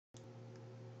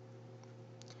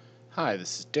Hi,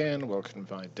 this is Dan. Welcome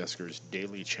to my Duskers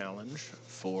Daily Challenge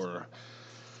for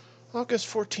August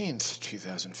 14th,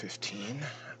 2015.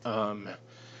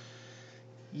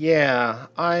 Yeah,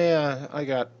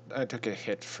 I took a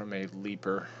hit from a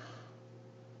leaper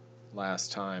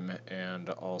last time and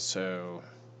also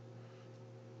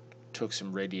took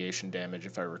some radiation damage,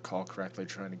 if I recall correctly,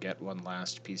 trying to get one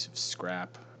last piece of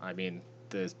scrap. I mean,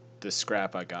 the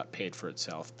scrap I got paid for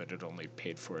itself, but it only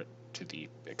paid for it to the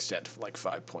extent of like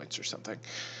 5 points or something.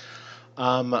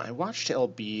 I watched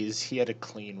LB's. He had a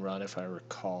clean run, if I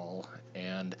recall,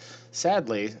 and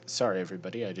sadly, sorry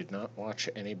everybody, I did not watch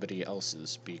anybody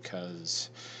else's because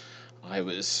I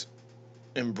was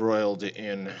embroiled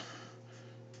in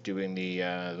doing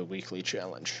the weekly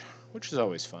challenge, which is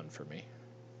always fun for me,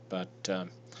 but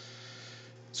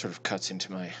sort of cuts into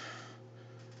my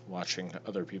watching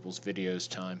other people's videos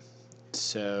time.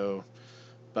 So,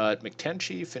 but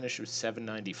McTenchie finished with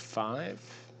 795.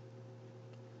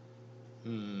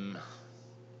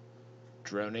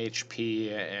 Drone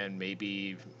HP, and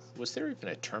maybe, was there even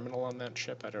a terminal on that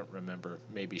ship? I don't remember.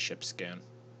 Maybe ship scan.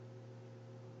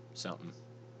 Something.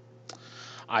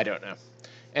 I don't know.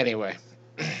 Anyway.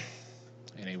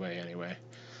 Anyway.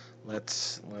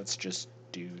 Let's just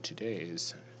do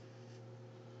today's.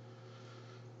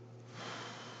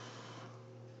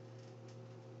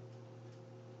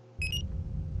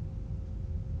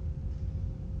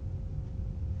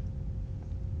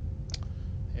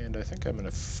 And I think I'm going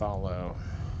to follow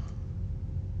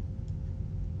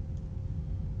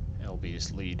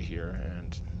LB's lead here,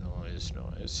 and noise.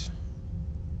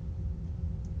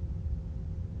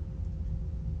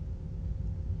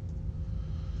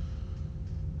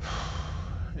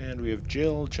 And we have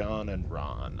Jill, John, and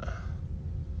Ron.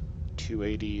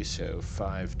 280, so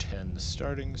 510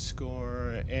 starting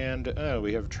score, and oh,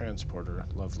 we have a transporter.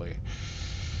 Lovely.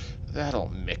 That'll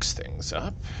mix things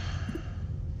up.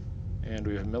 And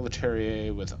we have military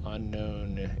A with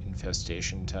unknown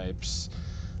infestation types.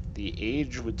 The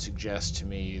age would suggest to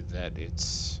me that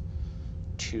it's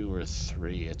 2 or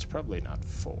 3. It's probably not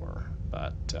 4,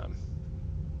 but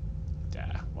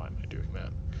why am I doing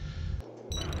that?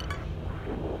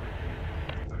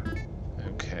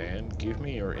 Okay, and give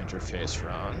me your interface,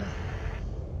 Ron.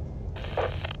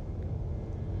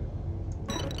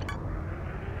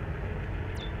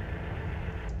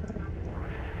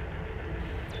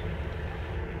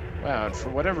 Wow, and for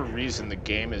whatever reason, the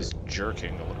game is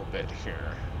jerking a little bit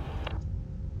here.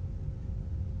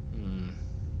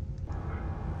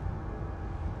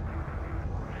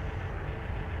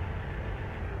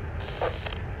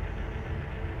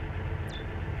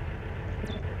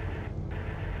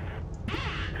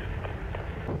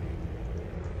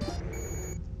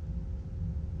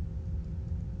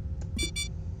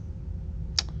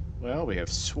 Well, we have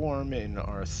Swarm in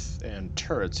and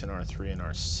turrets in R3 and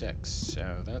R6,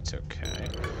 so that's okay.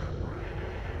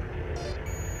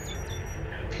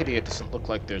 Pity it doesn't look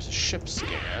like there's a ship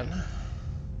scan.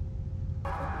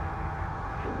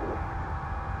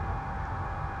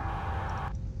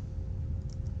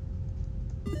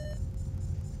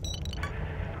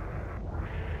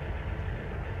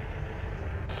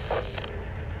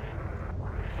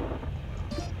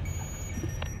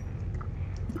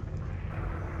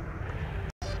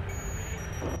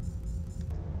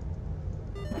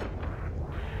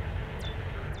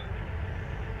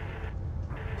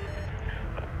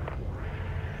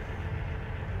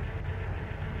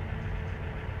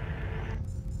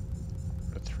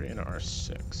 And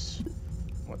R6.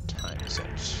 What time is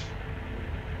it?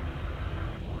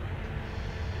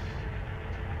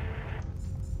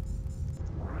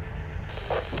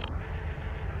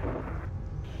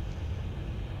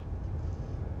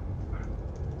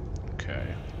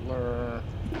 Okay, lure.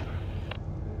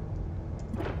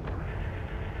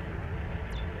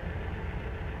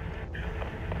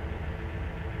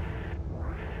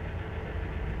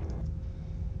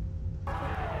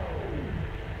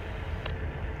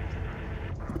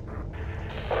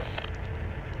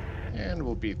 And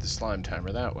we'll beat the slime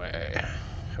timer that way,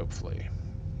 hopefully.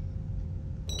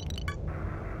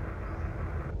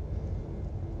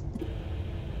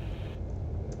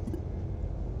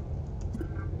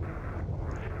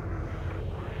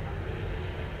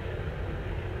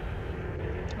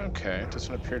 Okay, it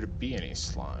doesn't appear to be any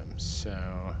slime,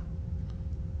 so...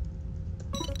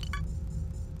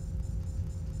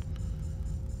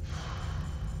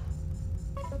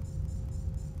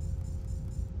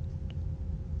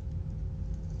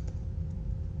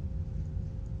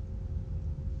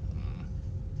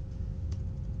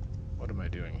 What am I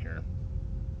doing here?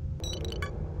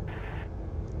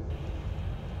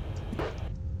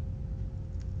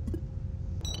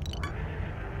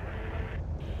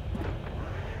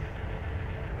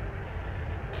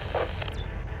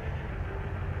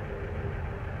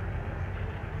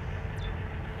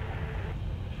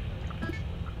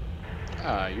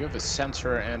 Ah, you have a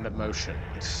sensor and a motion,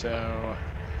 so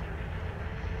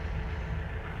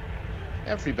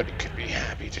everybody could be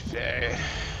happy today.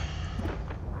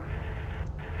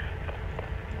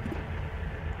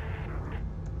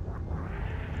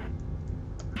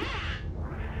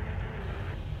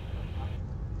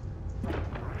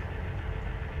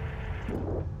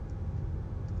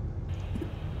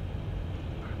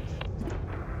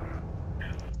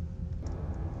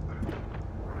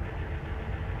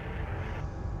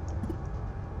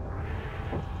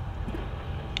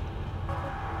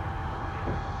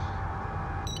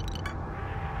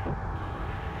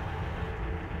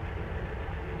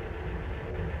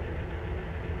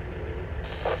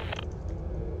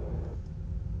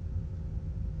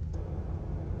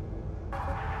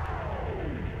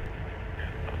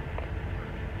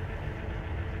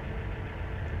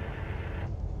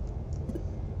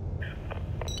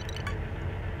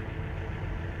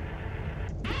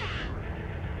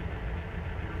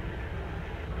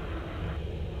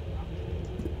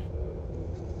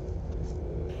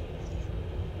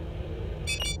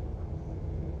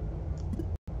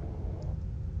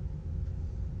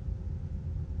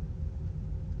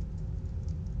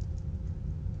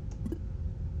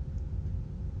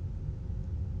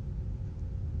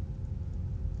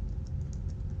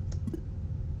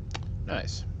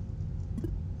 Nice.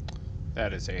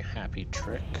 That is a happy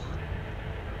trick.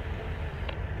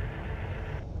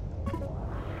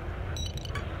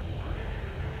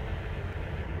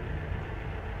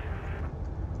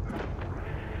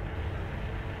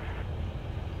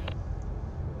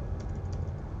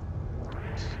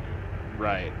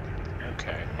 Right.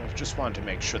 Okay. I just wanted to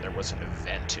make sure there was an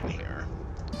event in here.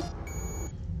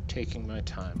 Taking my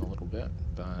time a little bit,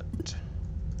 but...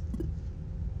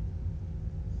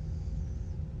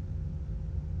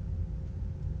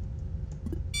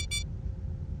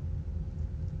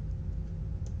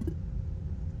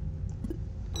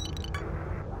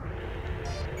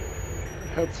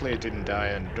 hopefully it didn't die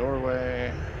in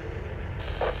doorway.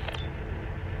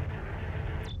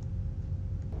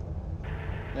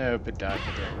 Nope, it died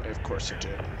in the doorway. Of course it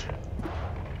didn't.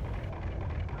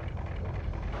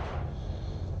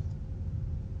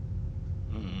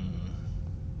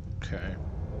 Okay.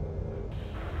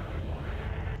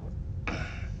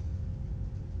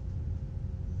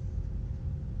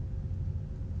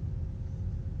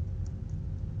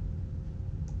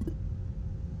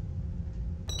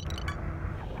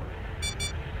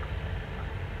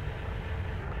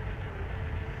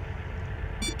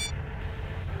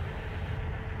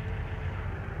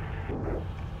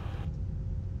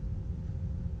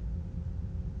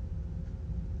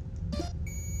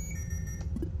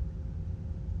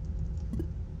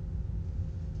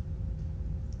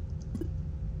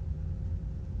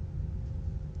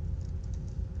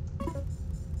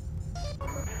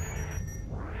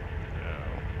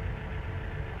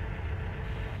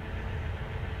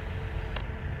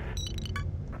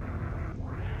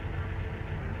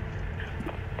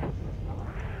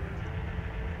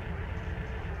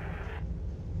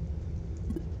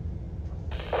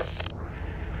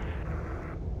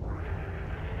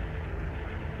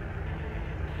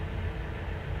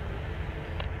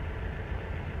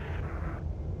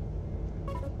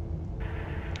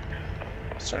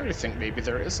 Starting to think maybe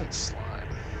there isn't slime.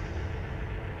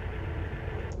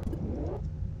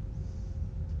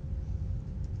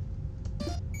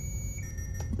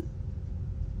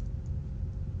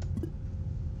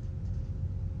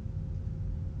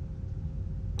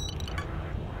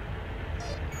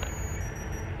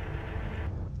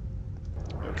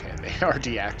 Okay, they are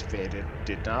deactivated.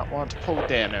 Did not want to pull a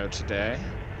Dano today.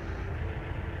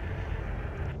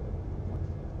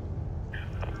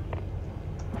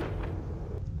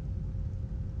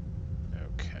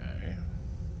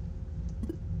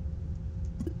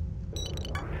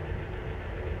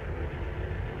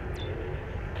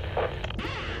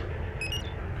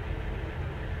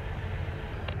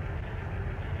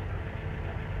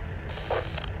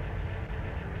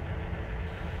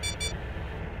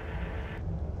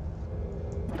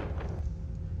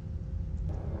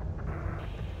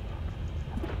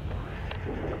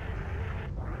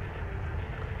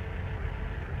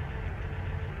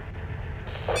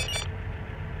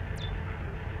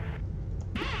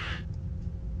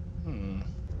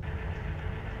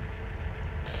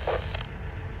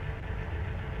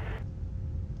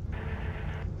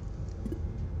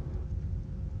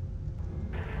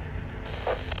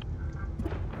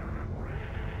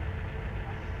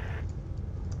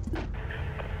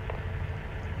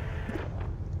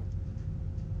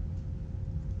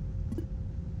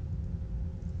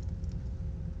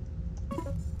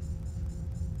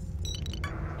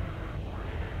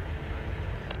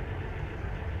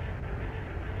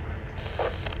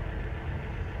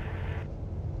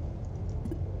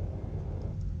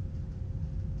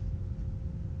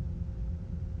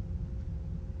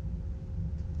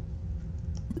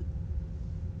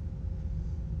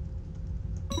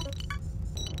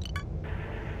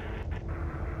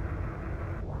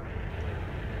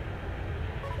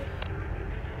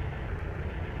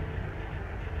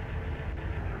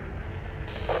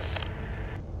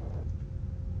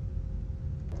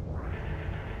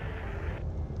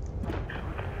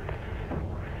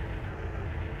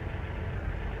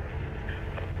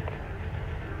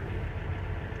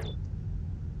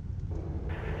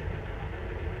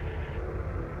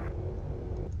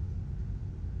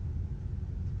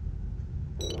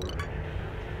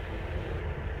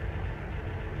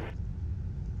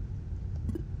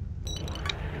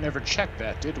 Never checked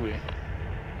that, did we?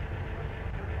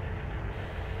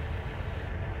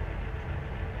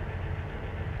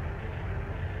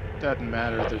 Doesn't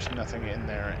matter, there's nothing in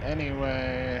there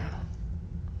anyway.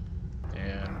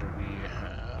 And we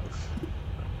have...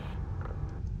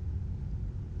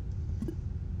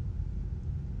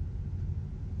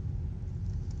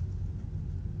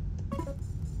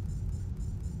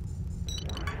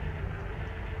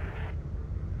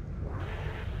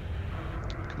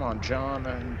 Come on, John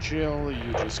and Jill,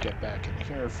 you just get back in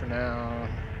here for now.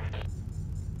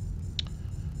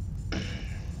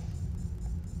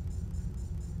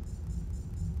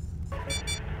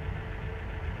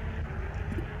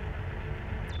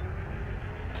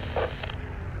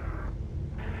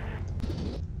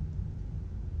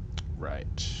 Right.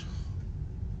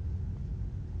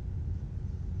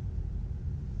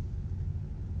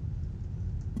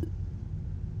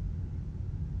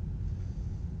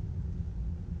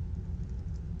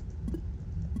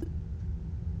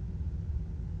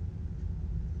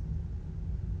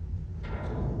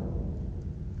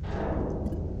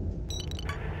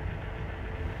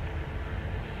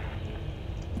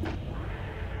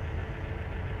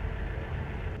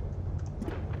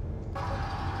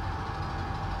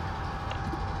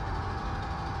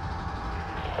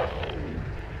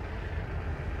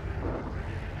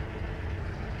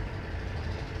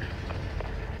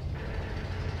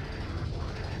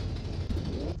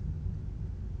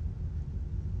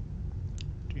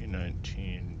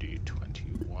 D19,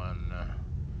 D21,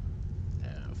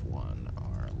 Nav1,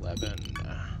 R11.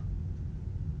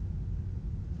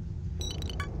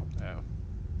 Oh.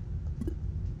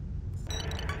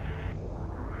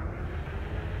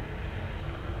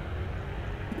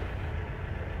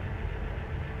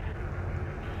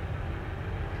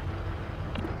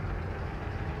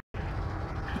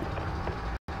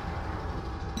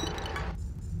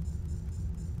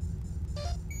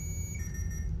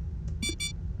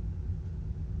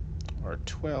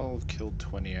 R12 killed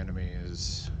 20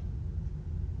 enemies.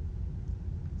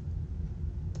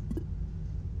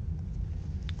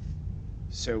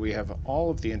 So we have all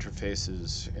of the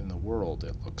interfaces in the world,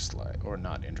 it looks like. Or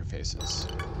not interfaces.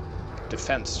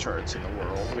 Defense charts in the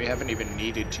world. We haven't even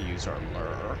needed to use our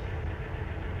lure.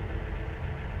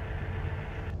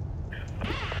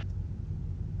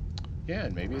 Yeah,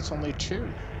 and maybe it's only 2.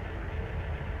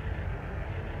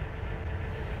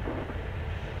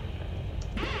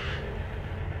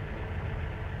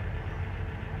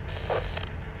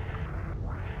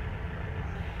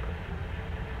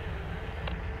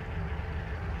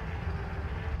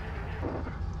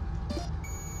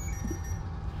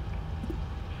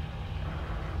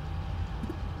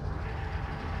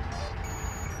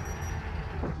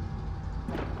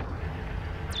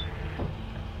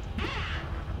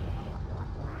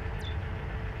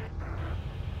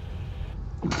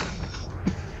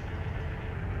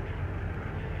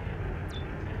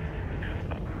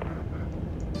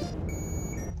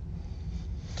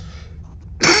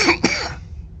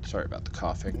 Sorry about the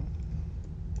coughing.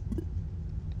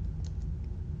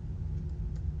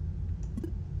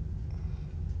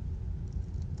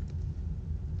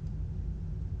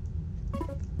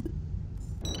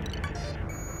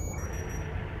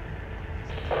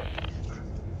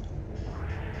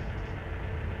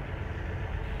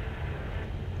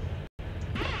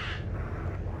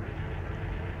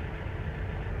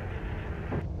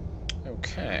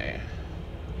 Okay.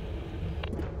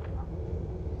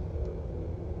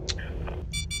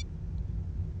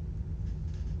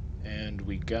 And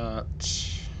we got...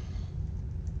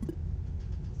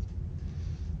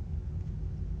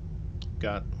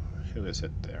 Who is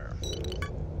it there?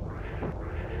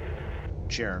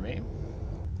 Jeremy.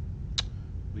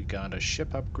 We got a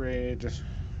ship upgrade.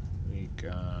 We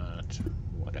got...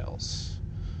 what else?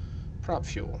 Prop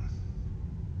fuel.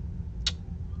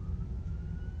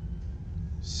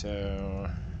 So...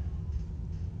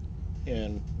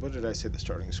 And what did I say the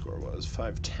starting score was?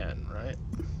 510, right?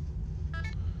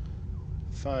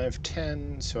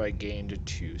 510, so I gained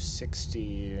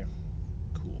 260.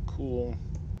 Cool, cool.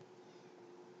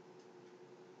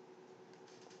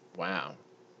 Wow.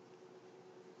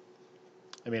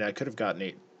 I mean, I could have gotten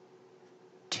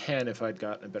 810 if I'd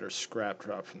gotten a better scrap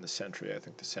drop from the sentry. I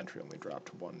think the sentry only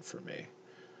dropped 1 for me.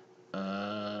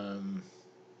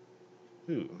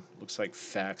 Ooh, looks like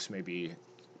Fax maybe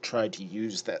tried to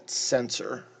use that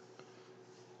sensor,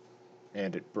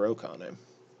 and it broke on him.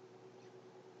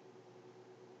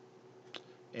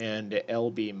 And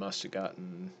LB must have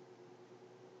gotten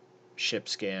ship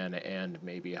scan and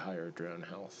maybe higher drone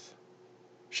health.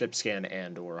 Ship scan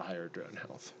and or higher drone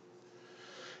health.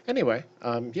 Anyway,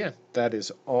 yeah, that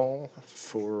is all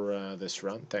for this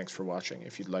run. Thanks for watching.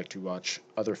 If you'd like to watch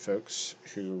other folks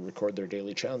who record their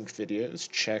daily challenge videos,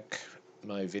 check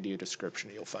my video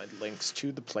description. You'll find links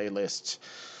to the playlists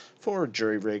for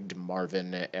Jury Rigged,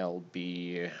 Marvin,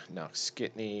 LB, Knox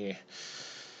Skitney,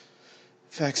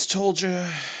 Fax Told Ya,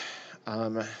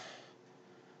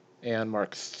 and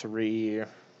Mark III,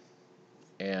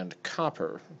 and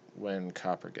Copper when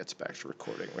Copper gets back to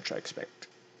recording, which I expect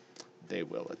they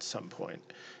will at some point.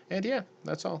 And yeah,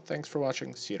 that's all. Thanks for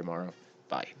watching. See you tomorrow.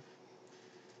 Bye.